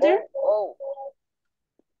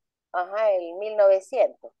 Ajá, el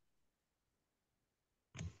 1900.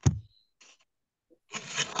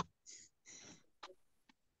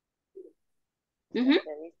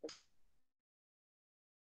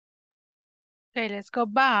 Okay, let's go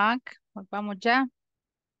back. Pues vamos ya.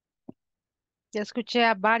 Ya escuché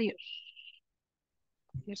a varios.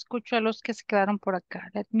 Yo escucho a los que se quedaron por acá.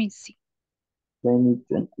 Let me see.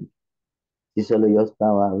 2020. Si solo yo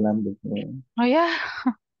estaba hablando. Oh, yeah.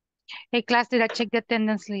 Hey, class, did I check the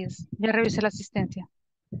attendance list? Ya revisé la asistencia.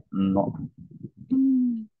 No.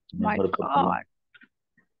 My Mejor porque no. God.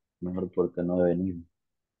 Mejor porque no he venido.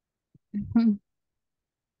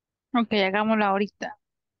 Ok, hagámoslo ahorita.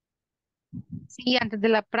 Sí, antes de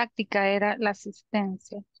la práctica era la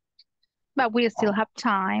asistencia. But we still have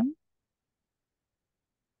time.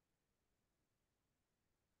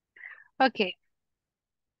 Ok.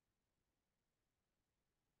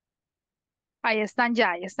 Ahí están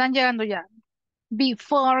ya están llegando ya.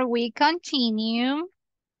 Before we continue,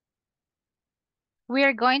 we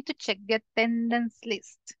are going to check the attendance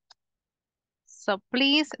list. So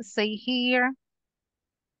please say here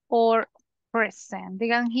or present.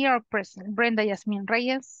 Digan here or present. Brenda Yasmin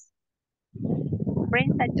Reyes.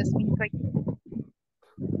 Brenda Yasmin Reyes.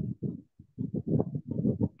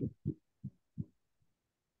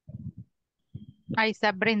 Ahí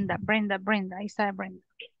está Brenda. Ahí está Brenda.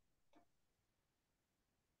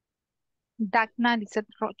 Dagna Lizeth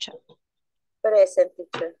Rocha. Present,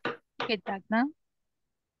 teacher. ¿Qué Dagna?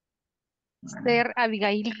 Esther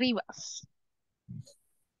Abigail Rivas.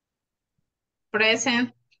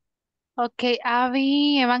 Present. Ok,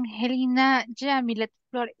 Abby Evangelina Yamilet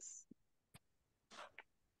Flores.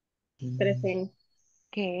 Present.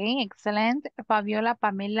 Ok, excelente. Fabiola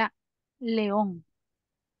Pamela León.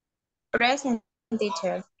 Present,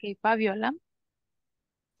 teacher. Ok, Fabiola.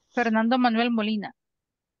 Fernando Manuel Molina.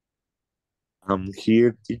 I'm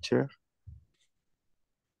here, teacher.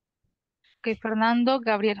 Ok, Fernando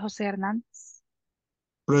Gabriel José Hernández.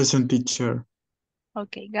 Present teacher.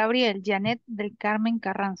 Ok, Gabriel Janet del Carmen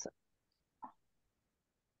Carranza.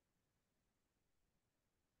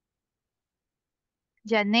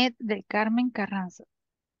 Janet del Carmen Carranza.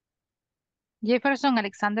 Jefferson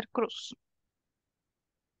Alexander Cruz.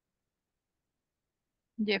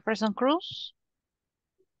 Jefferson Cruz.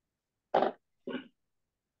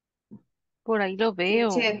 Por ahí lo veo.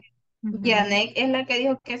 Teacher, Ujú. Janet es la que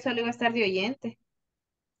dijo que solo iba a estar de oyente.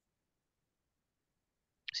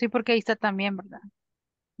 Sí, porque ahí está también, ¿verdad?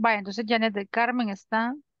 Vaya, entonces Janet del Carmen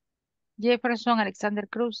está. Jefferson Alexander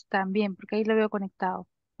Cruz también, porque ahí lo veo conectado.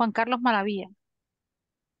 Juan Carlos Maravilla.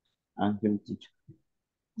 I'm here, teacher.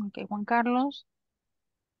 Ok, Juan Carlos.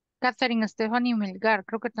 Catherine Stephanie Melgar,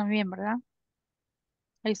 creo que también, ¿verdad?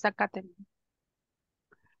 Ahí está Catherine.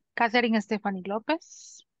 Catherine Stephanie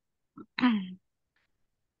López.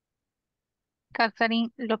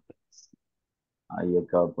 Catherine López. Ahí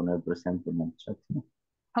acabo de poner presente en el chat.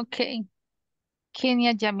 Ok.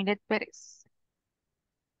 Kenia Yamilet Pérez.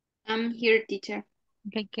 I'm here, teacher.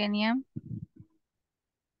 Ok, Kenia.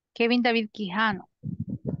 Kevin David Quijano.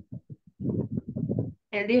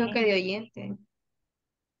 Él dijo que de Kevin. oyente.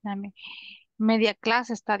 Dame. Media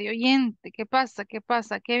clase está de oyente. ¿Qué pasa? ¿Qué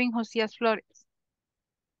pasa? Kevin Josías Flores.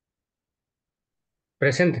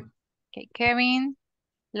 Presente. Ok, Kevin.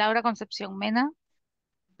 Laura Concepción Mena.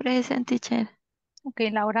 Present, teacher. Ok,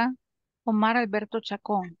 Laura. Omar Alberto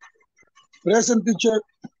Chacón. Present, teacher.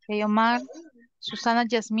 Ok, Omar. Susana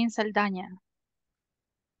Yasmín Saldaña.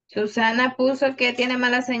 Susana puso que tiene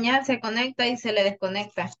mala señal, se conecta y se le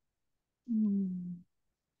desconecta. Mm,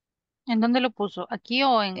 ¿En dónde lo puso? ¿Aquí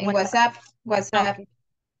o en En WhatsApp? WhatsApp, Ah, WhatsApp. ok.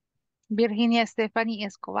 Virginia Stephanie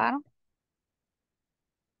Escobar.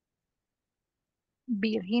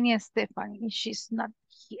 Virginia Stephanie. She's not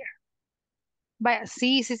here. Vaya,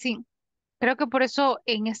 sí, sí, sí. Creo que por eso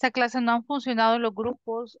en esta clase no han funcionado los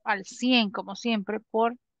grupos al 100 como siempre,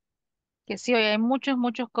 porque sí, hoy hay muchos,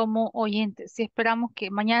 muchos como oyentes. Si esperamos que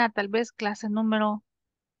mañana tal vez clase número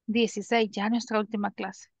 16, ya nuestra última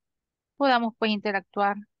clase, podamos pues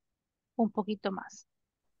interactuar un poquito más.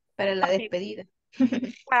 Para la Ok, despedida.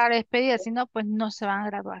 para la despedida, si no, pues no se van a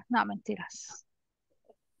graduar. No, mentiras.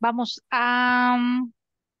 Vamos a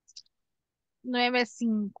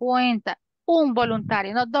 9:50. Un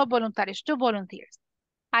voluntario, no dos voluntarios, two volunteers.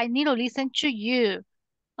 I need to listen to you.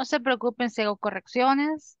 No se preocupen si hago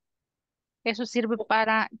correcciones. Eso sirve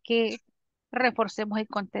para que reforcemos el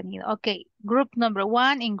contenido. Ok, group number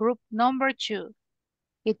one and group number two.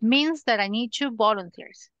 It means that I need two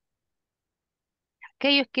volunteers.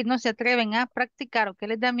 Aquellos que no se atreven a practicar o que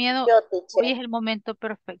les da miedo, Yo, hoy teacher. es el momento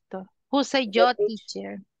perfecto. Who say Yo, yo,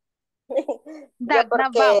 teacher. teacher? Yo Dagna,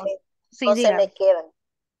 porque vamos. Sí, no se dígame. me quedan.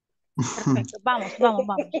 Perfecto. Vamos, vamos,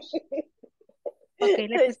 vamos. Ok,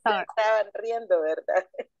 let's Se start. estaban riendo, ¿verdad?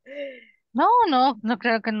 No, no, no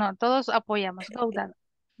creo que no. Todos apoyamos. Go, Dagna.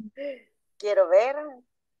 Quiero ver.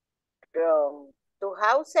 From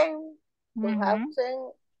 2000, Ujú.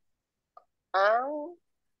 2000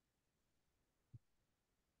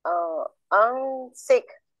 and sick.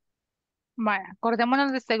 Vaya,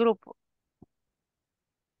 acordémonos de este grupo.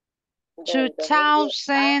 Del 2010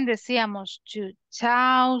 2000, decíamos 2000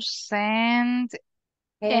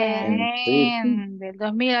 And En sí, en del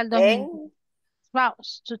 2000 al 2010. en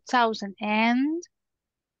Vamos, 2000 and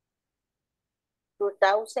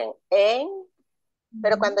 2000 en,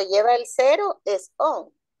 pero ujú. cuando lleva el cero es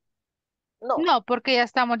on. No, No, porque ya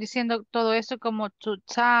estamos diciendo todo eso como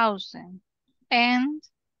 2000 and,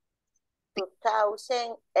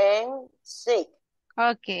 2006.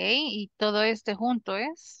 ok, y todo este junto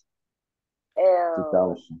es, Uh,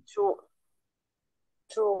 2000. two,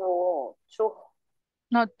 two, two,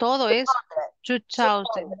 no, todo es 200,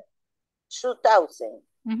 2000. 2000.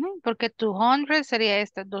 Ujú, porque 200 sería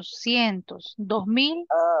este, 200, 2000,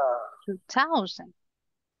 Uh, 2000.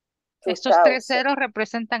 Estos tres 2000. ceros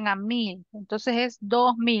representan a 1000, entonces es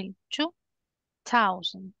 2000,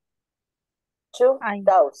 2000. Ahí,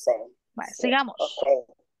 2000. vale, Sí, sigamos. ok.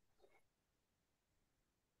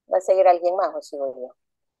 ¿Va a seguir alguien más o sigo yo?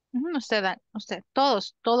 Ujú, usted, usted,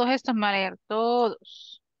 todos estos me van a leer,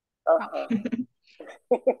 todos. Vamos. Ajá.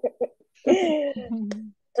 Ujú.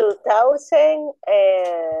 2010.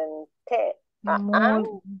 Muy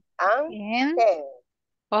bien. 10.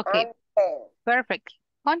 Ok, And 10. perfect.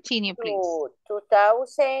 Continue, please.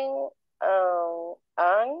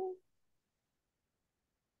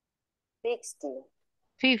 2060.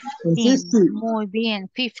 15. Muy bien.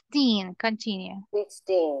 15. Continue.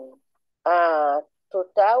 16.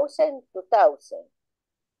 2000.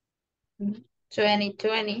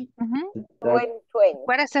 2020. Ujú. 2020.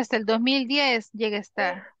 ¿Cuál es hasta el 2010? Llega a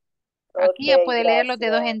estar. Ok, Aquí ya puede leerlos de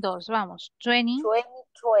dos en gracias. dos. Vamos. 20,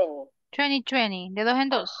 2020. 2020. De dos en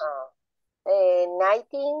dos. Ajá.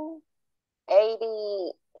 1980,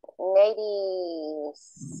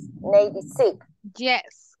 86.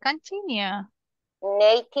 Yes. Continue.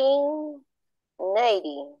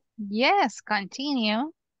 1980. Yes,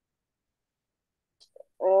 continue.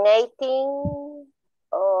 19,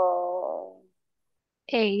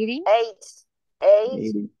 80.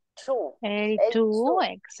 82. 82.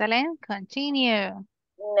 Excellent. Continue.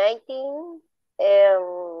 19,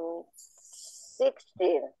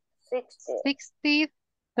 60.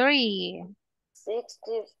 63.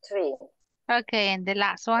 63. Okay, and the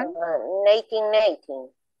last one. 19.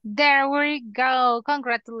 There we go.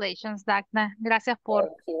 Congratulations, Dagna. Gracias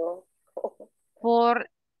Thank you. por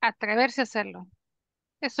atreverse a hacerlo.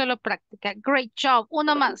 Es solo práctica. Great job.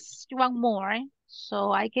 Uno más. One more.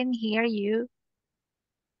 So I can hear you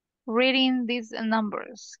reading these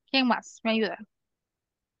numbers. ¿Quién más? ¿Me ayuda?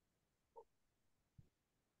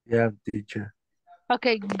 Yeah, teacher.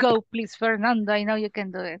 Okay, go please, Fernando. I know you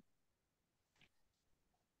can do it.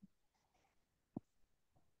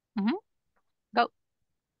 Go.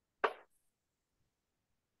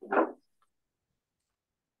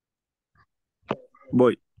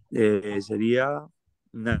 Voy. Sería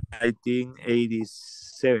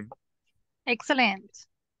 1987. Excellent.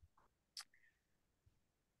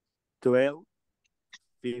 12,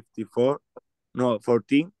 54, no,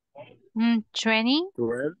 14, 20.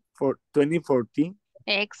 12, 2014,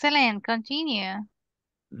 Excellent. Continue.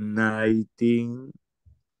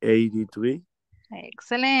 1983,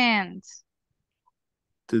 Excellent.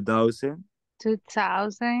 2000,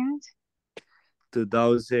 2000.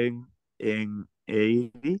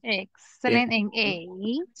 2080, Excellent. And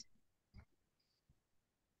 8.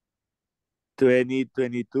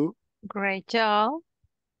 2022, Great job.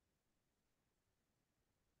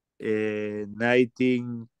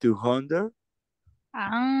 19200,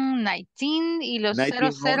 19 y los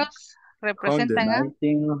 1900, ceros representan a...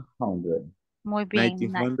 1900. Muy bien.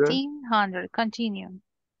 1900, 1900. Continue.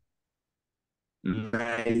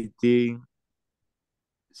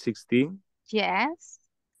 1916, Yes.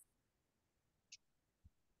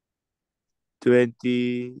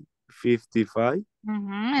 2055,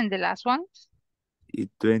 And the last one. y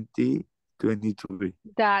 2023.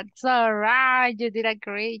 That's all right. You did a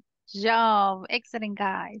great job. Excellent,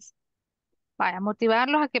 guys. Vaya,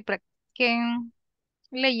 motivarlos a que practiquen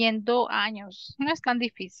leyendo años. No es tan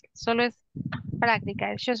difícil. Solo es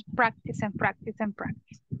práctica. It's just practice and practice and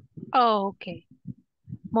practice. Ok.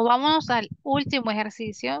 Movámonos al último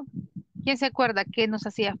ejercicio. ¿Quién se acuerda que nos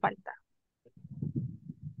hacía falta?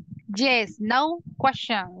 Yes, no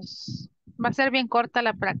questions. Va a ser bien corta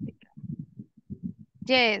la práctica.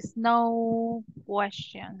 Yes, no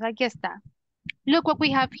questions. Aquí está. Look what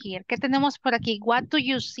we have here. ¿Qué tenemos por aquí? What do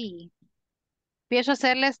you see? Empiezo a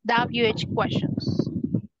hacerles WH questions.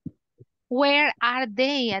 Where are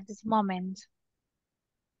they at this moment?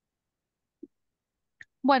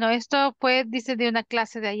 Bueno, esto fue, dice, de una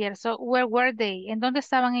clase de ayer. So, where were they? ¿En dónde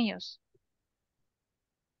estaban ellos?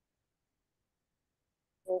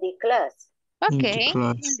 In the class. Okay,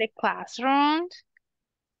 in the classroom.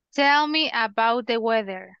 Tell me about the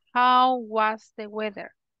weather. How was the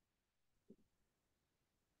weather?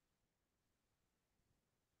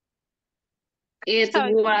 It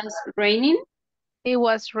was raining. It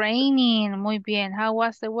was raining. Muy bien. How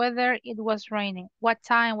was the weather? It was raining. What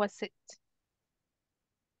time was it?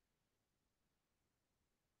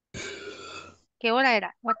 ¿Qué hora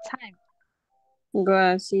era? What time?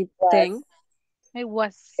 Was it 10? It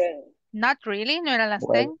was not really. No eran las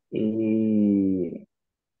Was 10. it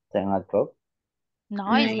 10 o'clock?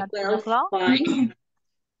 No, it's not 10 o'clock.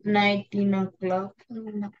 19 o'clock.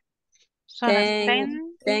 Son las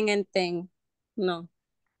 10. 10 and 10. No.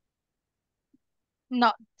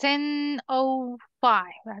 No, 10:05.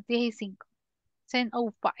 Las 10:05.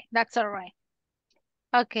 10:05. That's all right.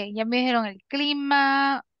 Ok, ya me dijeron el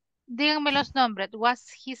clima. Díganme los nombres.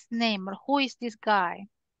 What's his name? Or who is this guy?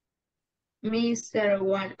 Mr.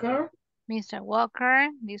 Walker. Mr. Walker.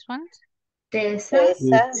 This one. Tessa.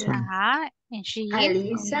 Ajá. And she is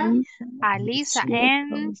Alisa. Alisa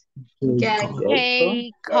and Jacob.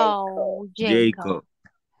 Jacob.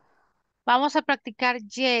 Vamos a practicar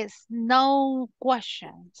yes, no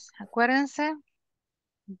questions. Acuérdense.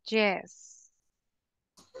 Yes.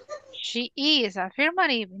 She is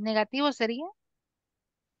affirmative. Negativo sería.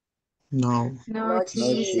 No. No,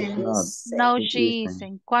 she isn't. No, she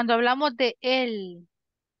isn't. Cuando hablamos de él,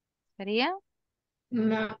 ¿sería?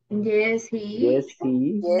 No, yes, he is.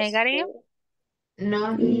 Negative.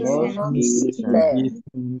 No, he isn't.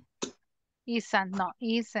 Isn't, no,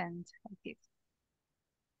 isn't. Aquí.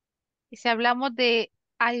 Y si hablamos de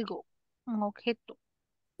algo, un objeto.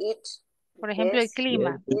 Por ejemplo, el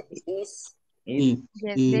clima. Yes, it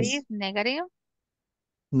is. Negative.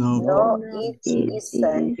 No, No, it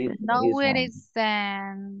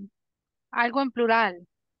isn't. Algo en plural.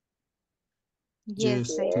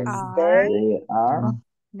 Yes, they Yes, are. they are.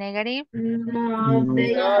 Negative. No, No,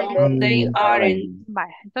 they they aren't. aren't.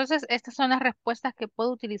 Vale, entonces estas son las respuestas que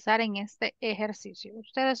puedo utilizar en este ejercicio.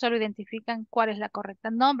 Ustedes solo identifican cuál es la correcta.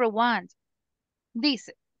 Number one,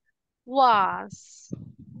 dice, was,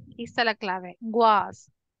 aquí está la clave, was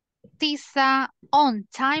Tisa on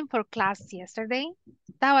time for class yesterday?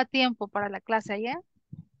 ¿Estaba a tiempo para la clase ayer?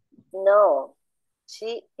 No,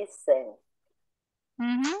 she isn't.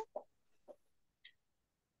 Ujú.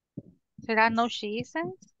 ¿Será no, she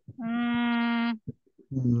isn't?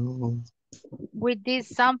 No, We did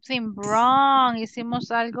something wrong.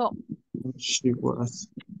 Hicimos algo. she was.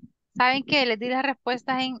 ¿Saben qué? Les di las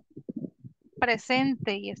respuestas en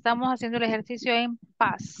presente y estamos haciendo el ejercicio en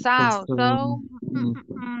pasado. So,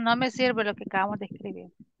 no me sirve lo que acabamos de escribir.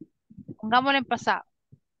 Pongámoslo en pasado.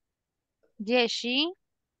 Yes, she.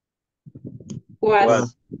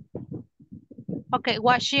 Was. Ok,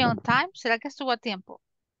 was she on time? ¿Será que estuvo a tiempo?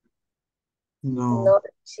 No. No,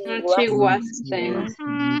 she No, she wasn't.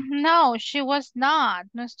 wasn't. No, she was not.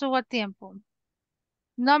 No estuvo a tiempo.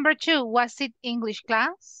 Number two, was it English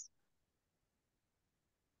class?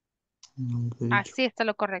 No, Así está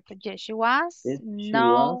lo correcto. Yes, she was. Yes, she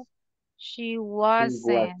No, was. she She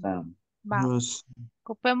wasn't. wasn't. Vamos. was.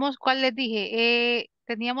 Ocupemos cuál les dije.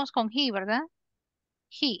 Teníamos con he, ¿verdad?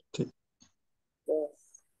 He. Yes.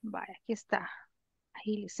 Vale, aquí está.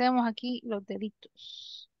 Agilicemos aquí los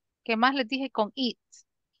deditos. ¿Qué más les dije con it?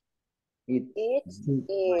 It, It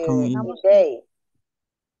Con is Vamos they.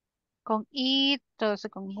 con it, todo se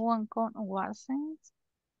conjugan con wasn't.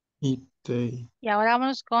 it, they. Y ahora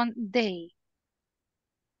vamos con they.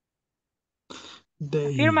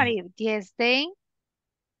 Affirmative. Yes, they.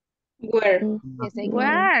 Were. Yes, they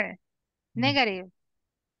were. Negative.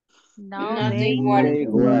 No, No, they they. they weren't.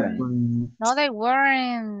 weren't. No, they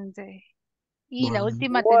weren't. Y la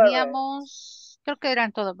última Weren't. teníamos, creo que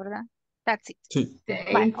eran todos, ¿verdad? That's it. Sí.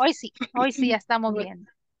 Vale, hoy sí ya estamos bien.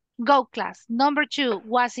 Go class. Number two,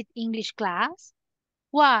 was it English class?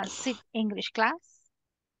 Was it English class?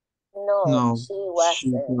 No, No, she she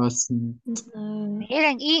wasn't. wasn't.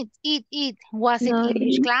 Miren, it. Was it No,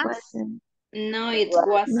 English it class? wasn't. No, it No,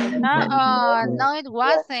 wasn't. No, it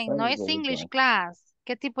wasn't. No es English class.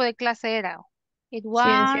 ¿Qué tipo de clase era? It was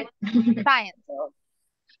Ciencia. science. No,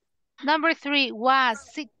 Number three, was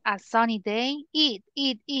it a sunny day? It.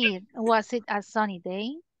 Was it a sunny day?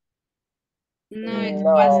 No, it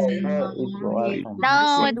no, wasn't. No, it wasn't.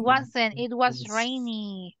 No, it wasn't. It was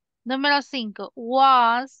rainy. Número 5.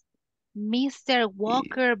 Was Mr.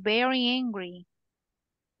 Walker very angry?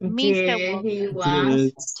 Mr. Yeah, Walker. he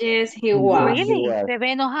was. Yes, he Yes, was. he Really? was. ¿Se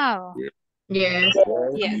ve enojado? Yes. Yes,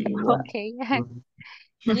 Yes. he was. Okay.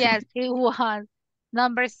 Yes, it was.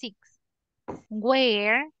 Number 6.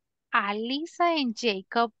 Were Alisa and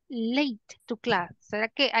Jacob late to class? ¿Será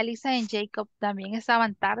que Alisa y Jacob también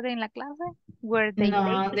estaban tarde en la clase? Were they late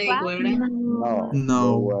No, to they class? weren't. No, they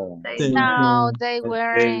No, weren't. they No, weren't. they They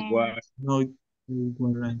weren't. were. No, they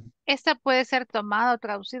weren't. Esta puede ser tomada o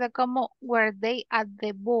traducida como were they at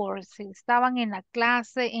the board, si estaban en la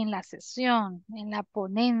clase, en la sesión, en la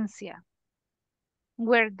ponencia.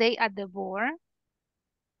 Were they at the board?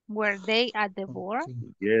 Were they at the board?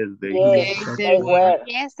 Yes, they yes, Yes, they they were. were.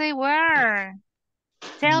 Yes, they were.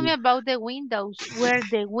 Tell me about the windows. Were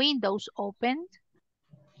the windows opened?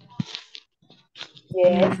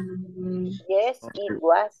 Yes, Mm, yes, it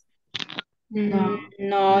was. no.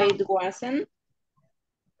 No, it wasn't.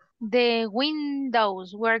 The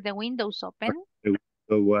windows, were the windows open? It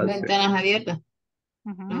was. Ventanas abiertas.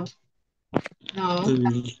 Ujú. No.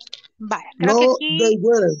 They, Vale, creo que aquí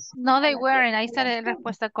weren't. no they weren't. Ahí está la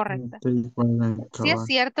respuesta correcta. They weren't. Sí es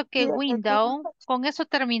cierto que window, con eso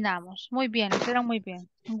terminamos. Muy bien, lo hicieron muy bien.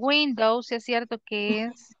 Window, sí es cierto que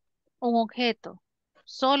es un objeto.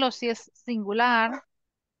 Solo si es singular,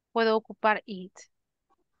 puedo ocupar it.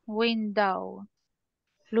 Window.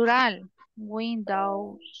 Plural.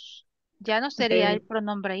 Windows. Ya no sería el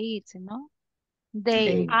pronombre it, ¿no?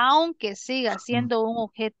 They, Sí. aunque siga siendo un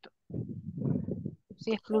objeto.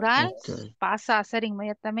 Si es plural, Okay. pasa a ser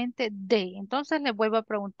inmediatamente they. Entonces le vuelvo a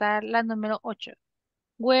preguntar la número 8.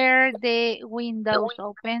 Were the windows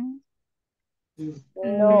open? No,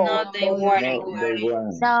 No, they they weren't. No, they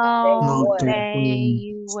weren't. No, No, they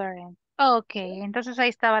they weren't. weren't. Ok, entonces ahí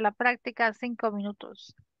estaba la práctica, 5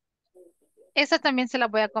 minutos. Esa también se la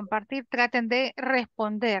voy a compartir. Traten de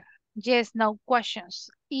responder yes, no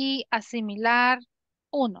questions y asimilar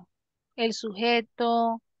uno, el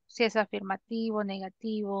sujeto, si es afirmativo,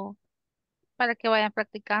 negativo, para que vayan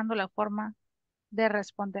practicando la forma de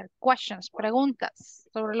responder. Questions, preguntas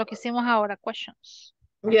sobre lo que hicimos ahora. Questions.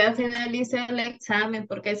 Yo ya finalicé el examen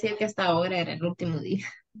porque decía que hasta ahora era el último día.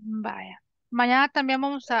 Vaya. Mañana también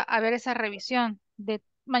vamos a ver esa revisión de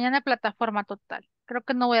mañana plataforma total. Creo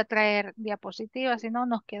que no voy a traer diapositivas, sino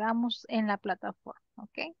nos quedamos en la plataforma,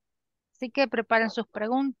 ¿ok? Así que preparen sus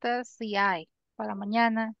preguntas si hay para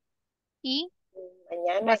mañana y va a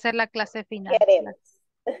Mañana ser la clase final. queremos.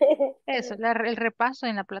 Eso, el repaso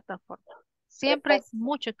en la plataforma. Siempre hay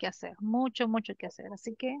mucho que hacer, mucho, mucho que hacer.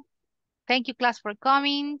 Así que, thank you class for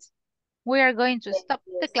coming. We are going to stop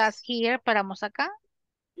the class here. Paramos acá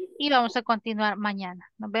y vamos a continuar mañana.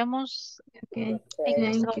 Nos vemos Okay. en Thank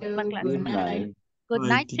nuestra próxima you. clase. Good Good night. night. Good Bye,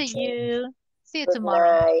 night to teacher. you. See you Good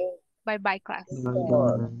tomorrow. night. Bye bye class. Bye,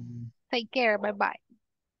 Tomorrow. bye. Take care. Bye bye.